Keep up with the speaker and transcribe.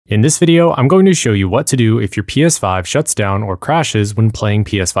In this video, I'm going to show you what to do if your PS5 shuts down or crashes when playing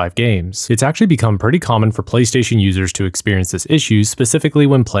PS5 games. It's actually become pretty common for PlayStation users to experience this issue, specifically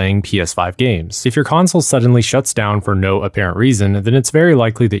when playing PS5 games. If your console suddenly shuts down for no apparent reason, then it's very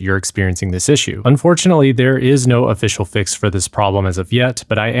likely that you're experiencing this issue. Unfortunately, there is no official fix for this problem as of yet,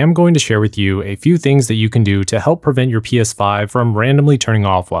 but I am going to share with you a few things that you can do to help prevent your PS5 from randomly turning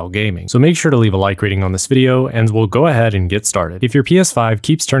off while gaming. So make sure to leave a like rating on this video, and we'll go ahead and get started. If your PS5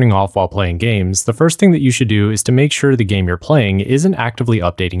 keeps turning off while playing games, the first thing that you should do is to make sure the game you're playing isn't actively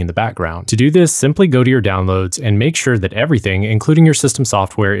updating in the background. To do this, simply go to your downloads and make sure that everything, including your system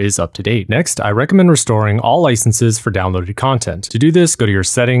software, is up to date. Next, I recommend restoring all licenses for downloaded content. To do this, go to your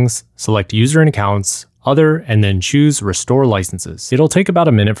settings, select user and accounts, other, and then choose Restore Licenses. It'll take about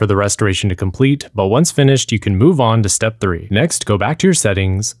a minute for the restoration to complete, but once finished, you can move on to step 3. Next, go back to your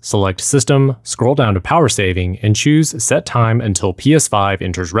settings, select System, scroll down to Power Saving, and choose Set Time until PS5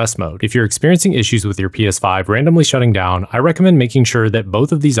 enters rest mode. If you're experiencing issues with your PS5 randomly shutting down, I recommend making sure that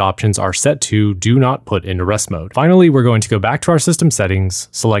both of these options are set to Do Not Put into Rest Mode. Finally, we're going to go back to our system settings,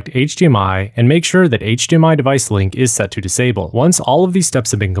 select HDMI, and make sure that HDMI device link is set to disable. Once all of these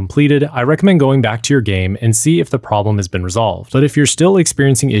steps have been completed, I recommend going back to your game and see if the problem has been resolved. But if you're still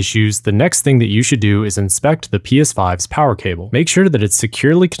experiencing issues, the next thing that you should do is inspect the PS5's power cable. Make sure that it's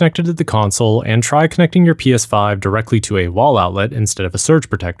securely connected to the console and try connecting your PS5 directly to a wall outlet instead of a surge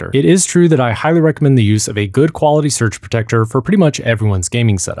protector. It is true that I highly recommend the use of a good quality surge protector for pretty much everyone's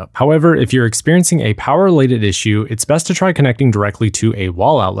gaming setup. However, if you're experiencing a power-related issue, it's best to try connecting directly to a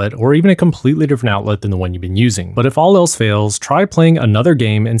wall outlet or even a completely different outlet than the one you've been using. But if all else fails, try playing another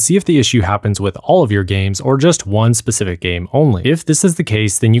game and see if the issue happens with all of your games or just one specific game only. If this is the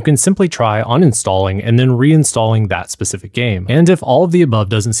case, then you can simply try uninstalling and then reinstalling that specific game. And if all of the above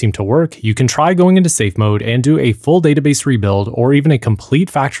doesn't seem to work, you can try going into safe mode and do a full database rebuild or even a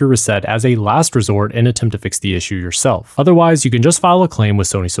complete factory reset as a last resort and attempt to fix the issue yourself. Otherwise, you can just file a claim with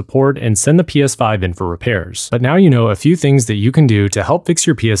Sony support and send the PS5 in for repairs. But now you know a few things that you can do to help fix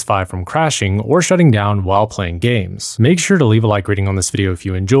your PS5 from crashing or shutting down while playing games. Make sure to leave a like rating on this video if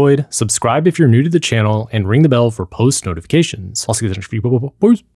you enjoyed, subscribe if you're new to the channel, and ring the bell for post notifications. I'll see you in the next video. Boys.